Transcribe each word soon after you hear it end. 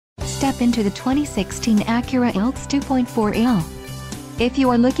step into the 2016 ACURA ILX 2.4L. If you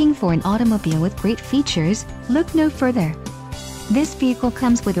are looking for an automobile with great features, look no further. This vehicle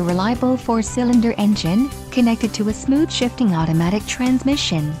comes with a reliable 4-cylinder engine, connected to a smooth-shifting automatic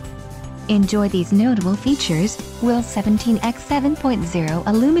transmission. Enjoy these notable features: wheel 17x7.0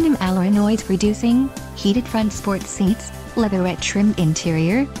 aluminum alloy noise-reducing, heated front sport seats, leatherette-trimmed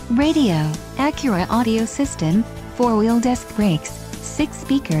interior, radio, ACURA audio system, 4-wheel disc brakes, 6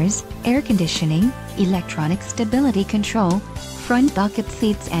 speakers, air conditioning, electronic stability control, front bucket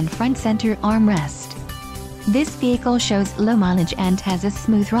seats and front center armrest. This vehicle shows low mileage and has a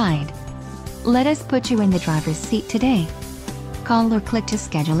smooth ride. Let us put you in the driver's seat today. Call or click to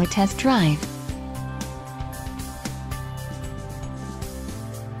schedule a test drive.